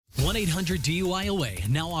1-800-DUI-OA,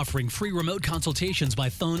 now offering free remote consultations by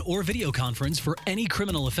phone or video conference for any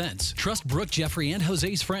criminal offense. Trust Brooke, Jeffrey, and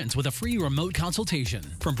Jose's friends with a free remote consultation.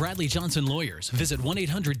 From Bradley Johnson Lawyers, visit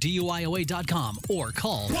 1-800-DUIOA.com or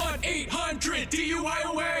call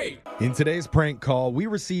 1-800-DUIOA. In today's prank call, we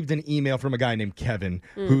received an email from a guy named Kevin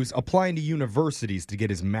who's applying to universities to get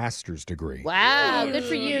his master's degree. Wow, good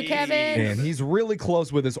for you, Kevin. And he's really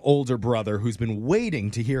close with his older brother who's been waiting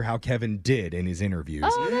to hear how Kevin did in his interviews.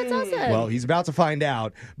 Oh, that's awesome. Well, he's about to find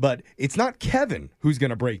out, but it's not Kevin who's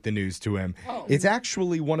going to break the news to him. It's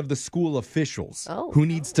actually one of the school officials who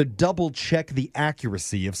needs to double-check the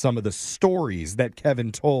accuracy of some of the stories that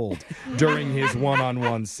Kevin told during his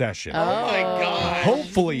one-on-one session. Oh, my God.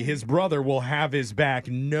 Hopefully, his brother will have his back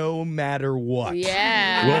no matter what.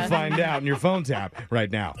 Yeah. We'll find out in your phone tap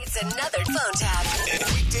right now. It's another phone tap.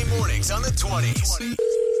 Weekday mornings on the 20s.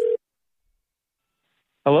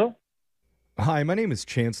 Hello? Hi, my name is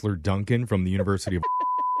Chancellor Duncan from the University of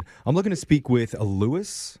I'm looking to speak with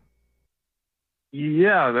Lewis.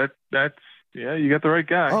 Yeah, that's you got the right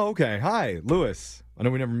guy. Oh, okay. Hi, Lewis. I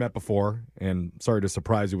know we never met before, and sorry to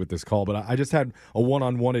surprise you with this call, but I just had a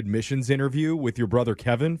one-on-one admissions interview with your brother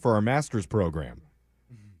Kevin for our master's program.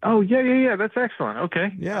 Oh, yeah, that's excellent.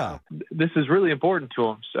 Okay. Yeah. This is really important to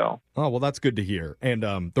him, so. Oh, well, that's good to hear. And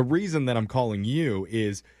the reason that I'm calling you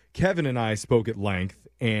is Kevin and I spoke at length,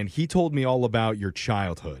 and he told me all about your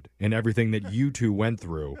childhood and everything that you two went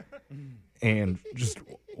through. And just,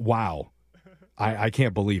 wow. I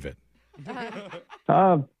can't believe it.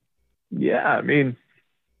 Yeah, I mean,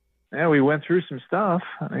 yeah, we went through some stuff.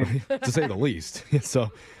 I mean, to say the least.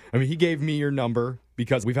 So, I mean, he gave me your number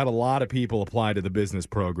because we've had a lot of people apply to the business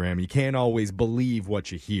program. You can't always believe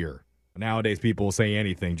what you hear. Nowadays, people will say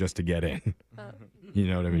anything just to get in. You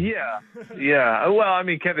know what I mean? yeah. Well, I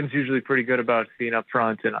mean, Kevin's usually pretty good about being up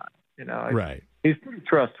front, and, Right. He's pretty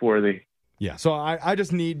trustworthy. Yeah, so I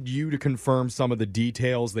just need you to confirm some of the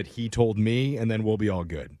details that he told me, and then we'll be all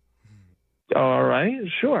good. All right,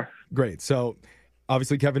 sure. Great. So,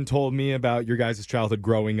 obviously, Kevin told me about your guys' childhood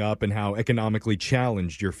growing up and how economically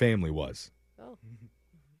challenged your family was.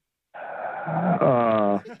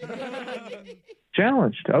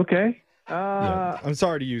 Challenged, okay. Yeah. I'm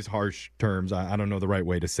sorry to use harsh terms. I don't know the right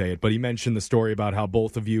way to say it, but he mentioned the story about how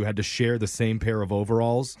both of you had to share the same pair of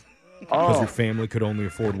overalls because your family could only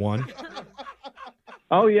afford one.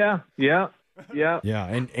 Oh, yeah. Yeah,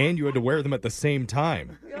 and you had to wear them at the same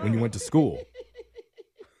time when you went to school.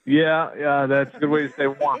 Yeah, that's a good way to say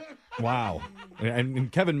one. Wow.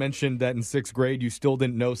 And Kevin mentioned that in 6th grade you still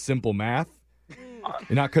didn't know simple math.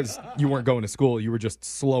 Not because you weren't going to school, you were just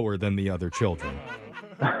slower than the other children.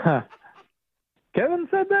 Kevin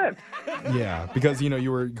said that? Yeah, because,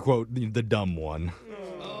 you were, quote, the dumb one.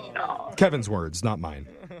 Kevin's words, not mine.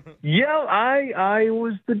 Yeah, I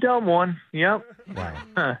was the dumb one. Yep.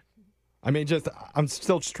 Wow. I mean, I'm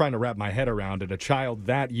still just trying to wrap my head around it. A child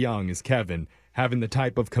that young as Kevin having the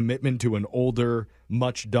type of commitment to an older,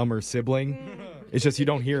 much dumber sibling. It's just you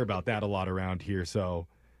don't hear about that a lot around here, so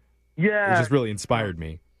yeah, it just really inspired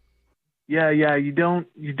me. Yeah, you don't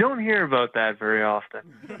hear about that very often.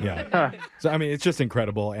 Yeah. So, I mean, it's just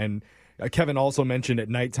incredible. And Kevin also mentioned at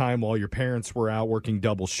nighttime while your parents were out working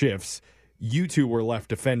double shifts, you two were left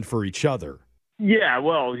to fend for each other. Yeah,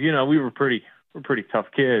 well, we're pretty tough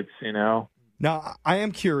kids, Now, I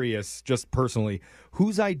am curious, just personally,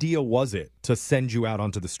 whose idea was it to send you out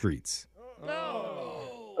onto the streets?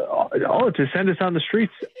 To send us on the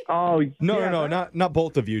streets? Oh, No, not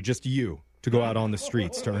both of you, just you, to go out on the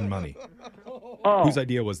streets to earn money. Oh. Whose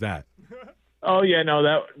idea was that? Oh, yeah, no,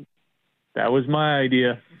 that was my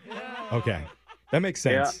idea. Okay. That makes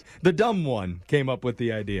sense. Yeah. The dumb one came up with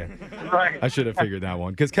the idea. Right. I should have figured that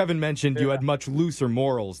one. Because Kevin mentioned you had much looser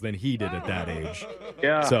morals than he did at that age.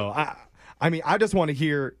 Yeah. So, I just want to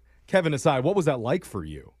hear, Kevin aside, what was that like for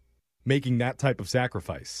you? Making that type of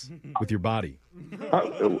sacrifice with your body?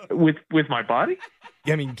 With my body?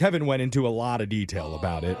 I mean, Kevin went into a lot of detail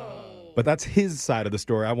about it. But that's his side of the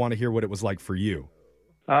story. I want to hear what it was like for you.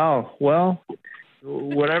 Oh, well,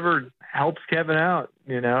 whatever helps Kevin out,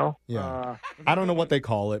 Yeah. I don't know what they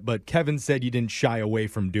call it, but Kevin said you didn't shy away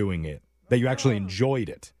from doing it, that you actually enjoyed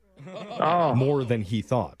it more than he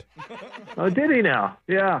thought. Oh, did he now?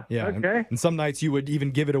 Yeah. Yeah. Okay. And some nights you would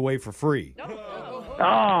even give it away for free.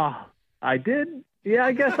 Oh, I did? Yeah,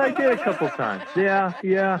 I guess I did a couple times. Yeah.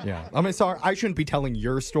 Yeah. I mean, sorry, I shouldn't be telling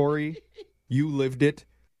your story. You lived it.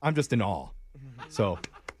 I'm just in awe. So.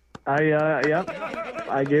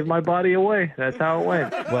 I gave my body away. That's how it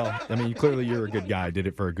went. Well, I mean, clearly you're a good guy. Did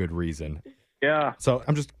it for a good reason. Yeah. So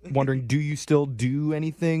I'm just wondering, do you still do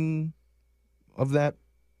anything of that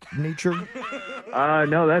nature?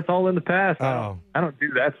 No, that's all in the past. Oh. I don't do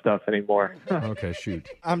that stuff anymore. Okay, shoot.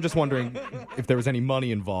 I'm just wondering if there was any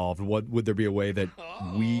money involved. Would there be a way that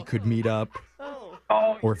we could meet up?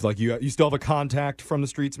 Oh, Or if you still have a contact from the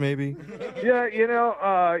streets, maybe? yeah,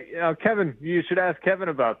 Kevin, you should ask Kevin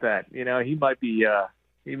about that.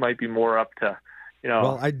 He might be more up to,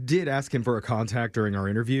 Well, I did ask him for a contact during our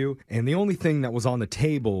interview, and the only thing that was on the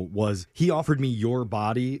table was he offered me your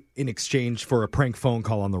body in exchange for a prank phone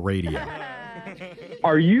call on the radio.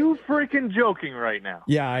 Are you freaking joking right now?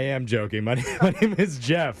 Yeah, I am joking. My name is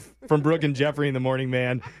Jeff from Brooke and Jeffrey in the Morning,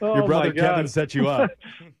 man. Oh, Your brother my God. Kevin set you up.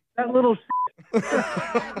 That little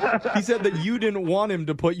He said that you didn't want him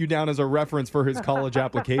to put you down as a reference for his college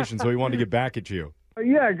application, so he wanted to get back at you.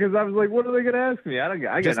 Yeah, because I was like, what are they going to ask me? I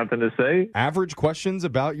got Just- nothing to say. Average questions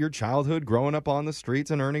about your childhood growing up on the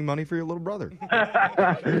streets and earning money for your little brother.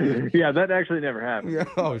 Yeah, that actually never happened. Yeah,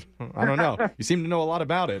 oh, I don't know. You seem to know a lot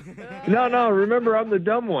about it. No, remember, I'm the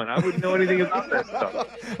dumb one. I wouldn't know anything about that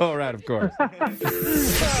stuff. All right, of course. Wake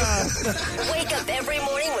up every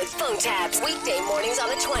morning with phone taps. Weekday mornings on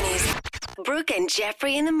the 20s. Brooke and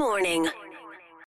Jeffrey in the morning.